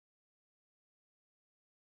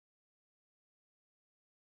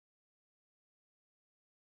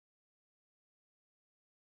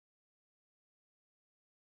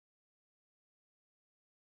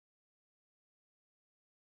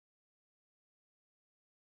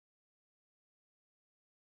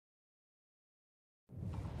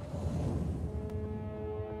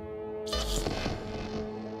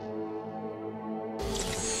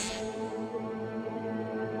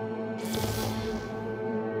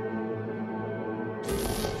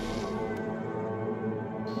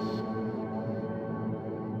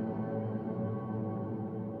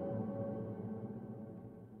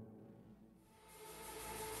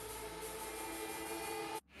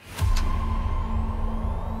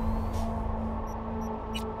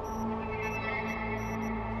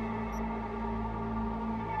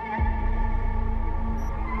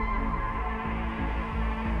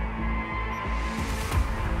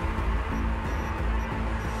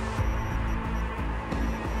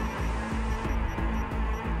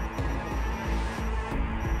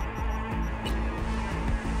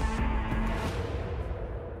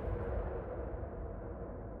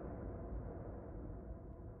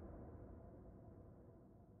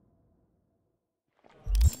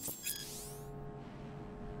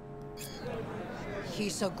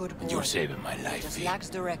He's a good boy. You're saving my life, Just V. lacks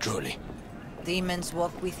direction. Truly. Demons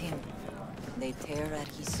walk with him. They tear at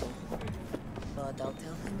his soul. But I'll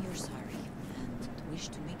tell him you're sorry and wish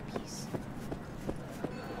to make peace.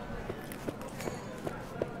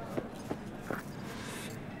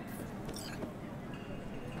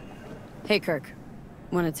 Hey, Kirk.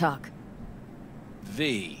 Want to talk?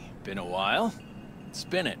 V, been a while?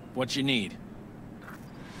 Spin it. What you need?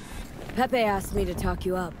 Pepe asked me to talk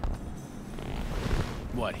you up.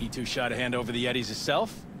 What, he too shy to hand over the Yetis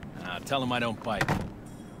himself? Tell him I don't bite.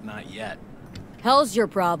 Not yet. Hell's your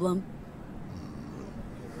problem.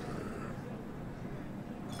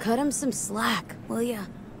 Cut him some slack, will ya?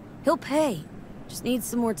 He'll pay. Just needs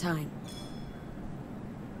some more time.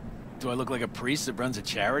 Do I look like a priest that runs a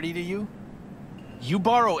charity to you? You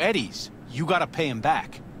borrow Eddie's, you gotta pay him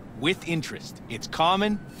back. With interest. It's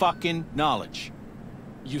common fucking knowledge.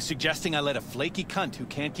 You suggesting I let a flaky cunt who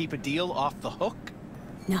can't keep a deal off the hook?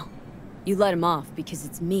 No. You let him off because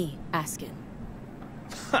it's me asking.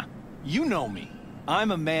 Ha! You know me.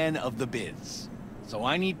 I'm a man of the biz. So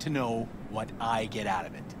I need to know what I get out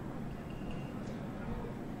of it.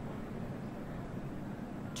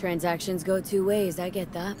 Transactions go two ways, I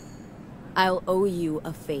get that. I'll owe you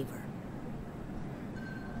a favor.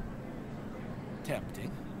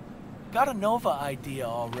 Tempting. Got a Nova idea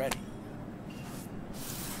already.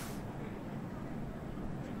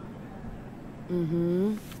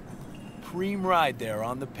 Mm-hmm. Preem ride there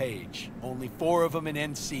on the page. Only 4 of them in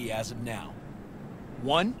NC as of now.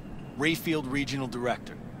 1, Rayfield Regional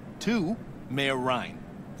Director. 2, Mayor Ryan.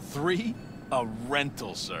 3, a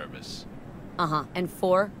rental service. Uh-huh. And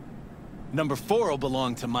 4? Number 4 will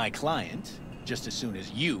belong to my client, just as soon as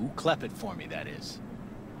you clep it for me, that is.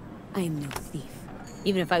 I am no thief.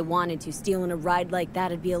 Even if I wanted to, stealing a ride like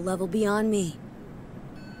that'd be a level beyond me.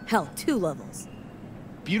 Hell, 2 levels.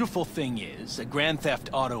 Beautiful thing is, a Grand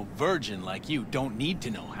Theft Auto virgin like you don't need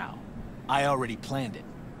to know how. I already planned it.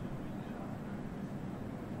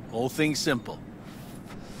 Whole thing's simple.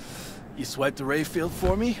 You swipe the Rayfield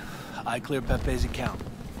for me, I clear Pepe's account.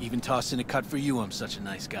 Even toss in a cut for you, I'm such a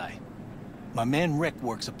nice guy. My man Rick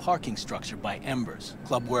works a parking structure by Embers,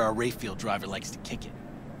 club where our Rayfield driver likes to kick it.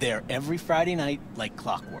 There every Friday night, like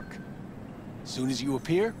clockwork. Soon as you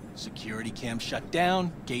appear, security cam shut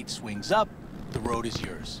down, gate swings up, the road is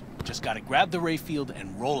yours. Just gotta grab the Rayfield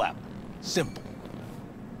and roll out. Simple.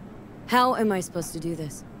 How am I supposed to do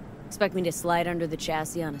this? Expect me to slide under the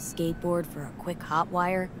chassis on a skateboard for a quick hot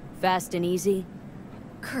wire? Fast and easy?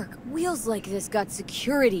 Kirk, wheels like this got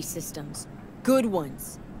security systems. Good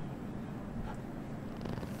ones.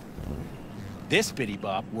 This bitty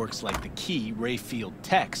bop works like the key Rayfield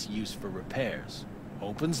techs use for repairs.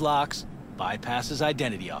 Opens locks, bypasses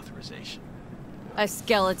identity authorization. A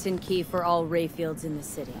skeleton key for all Rayfields in the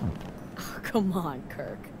city. Oh, come on,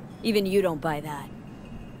 Kirk. Even you don't buy that.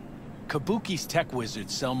 Kabuki's tech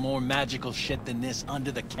wizards sell more magical shit than this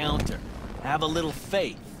under the counter. Have a little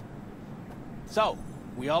faith. So,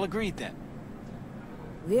 we all agreed then?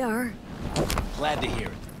 We are. Glad to hear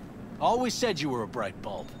it. Always said you were a bright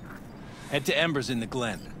bulb. Head to Embers in the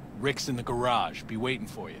Glen. Rick's in the garage, be waiting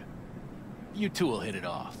for you. You two will hit it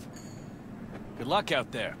off. Good luck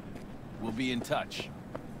out there. We'll be in touch.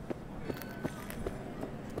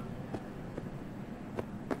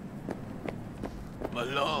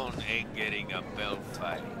 Malone ain't getting a belt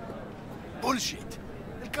fight. Bullshit.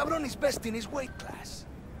 El cabrón is best in his weight class.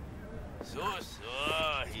 So,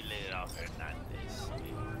 he laid off Hernandez.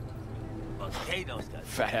 Potatoes got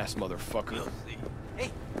Fat-ass motherfucker. We'll see.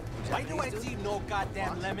 Hey, why do I see no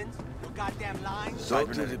goddamn lemons? No goddamn limes? So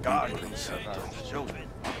to the garden, Santo.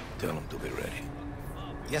 Tell him to be ready.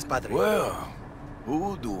 Yes, padre. Well,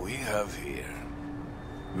 who do we have here?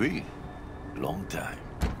 We? Long time.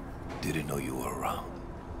 Didn't know you were around.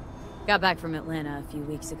 Got back from Atlanta a few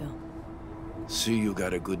weeks ago. See you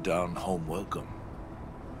got a good down-home welcome.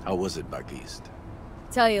 How was it back east?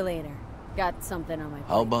 Tell you later. Got something on my plate.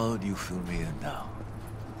 How about you fill me in now?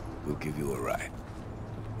 We'll give you a ride.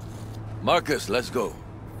 Marcus, let's go.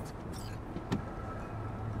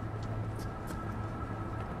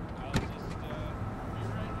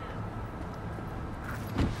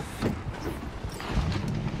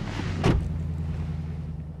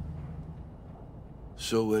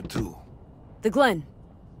 So where to? The Glen.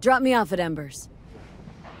 Drop me off at Embers.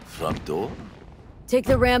 Front door? Take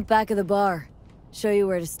the ramp back of the bar. Show you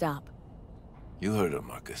where to stop. You heard her,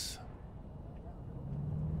 Marcus.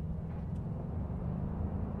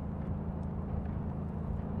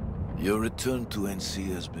 Your return to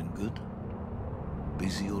NC has been good?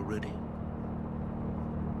 Busy already?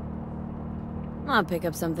 I'll pick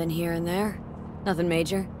up something here and there. Nothing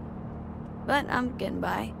major. but I'm getting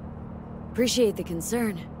by. Appreciate the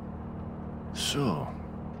concern. So,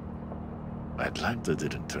 Atlanta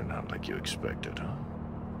didn't turn out like you expected, huh?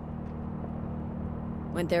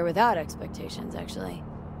 Went there without expectations, actually.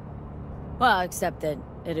 Well, except that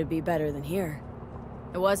it'd be better than here.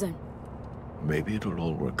 It wasn't. Maybe it'll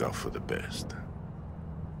all work out for the best.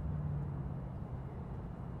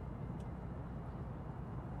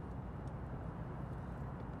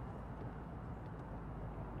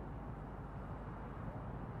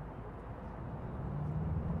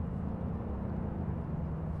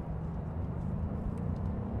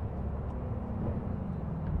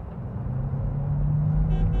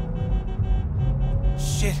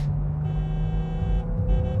 Shit.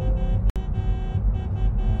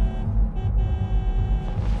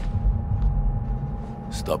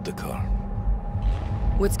 Stop the car.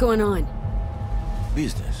 What's going on?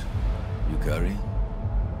 Business. You carry?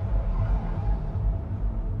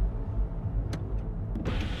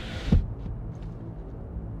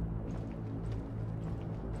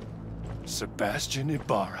 Sebastian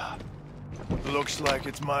Ibarra. Looks like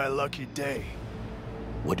it's my lucky day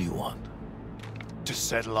What do you want? to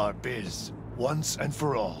settle our biz once and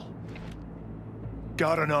for all.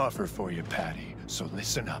 Got an offer for you, Patty, so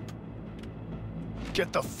listen up.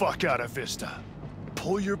 Get the fuck out of Vista.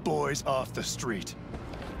 Pull your boys off the street.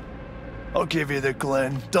 I'll give you the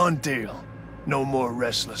Glen. Done deal. No more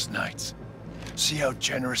restless nights. See how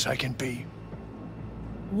generous I can be?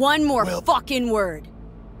 One more Well- fucking word.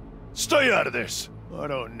 Stay out of this. I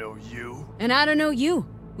don't know you. And I don't know you,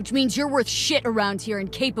 which means you're worth shit around here and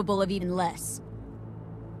capable of even less.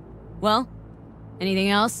 Well, anything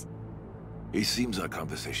else? It seems our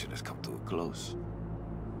conversation has come to a close.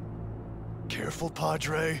 Careful,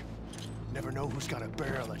 Padre. Never know who's got a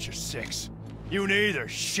barrel at your six. You neither,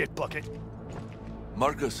 shit bucket.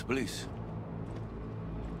 Marcus, please.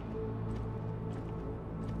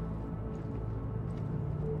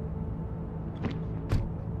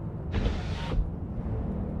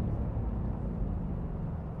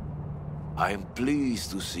 I am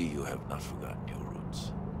pleased to see you have not forgotten your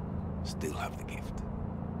roots. Still have the gift.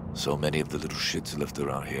 So many of the little shits left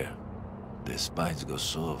around here. Their spines go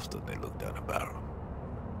soft when they look down a barrel.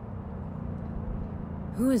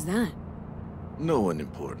 Who is that? No one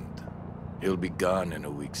important. He'll be gone in a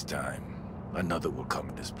week's time. Another will come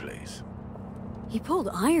in his place. He pulled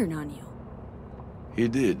iron on you. He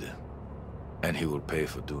did. And he will pay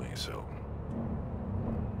for doing so.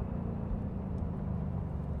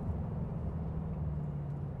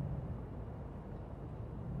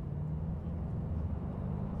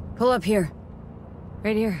 Pull up here.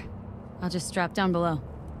 Right here. I'll just strap down below.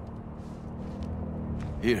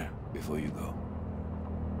 Here, before you go.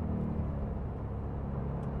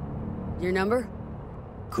 Your number?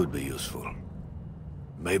 Could be useful.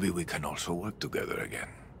 Maybe we can also work together again.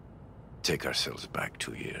 Take ourselves back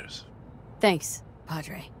 2 years. Thanks,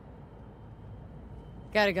 Padre.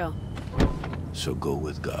 Gotta go. So go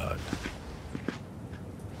with God.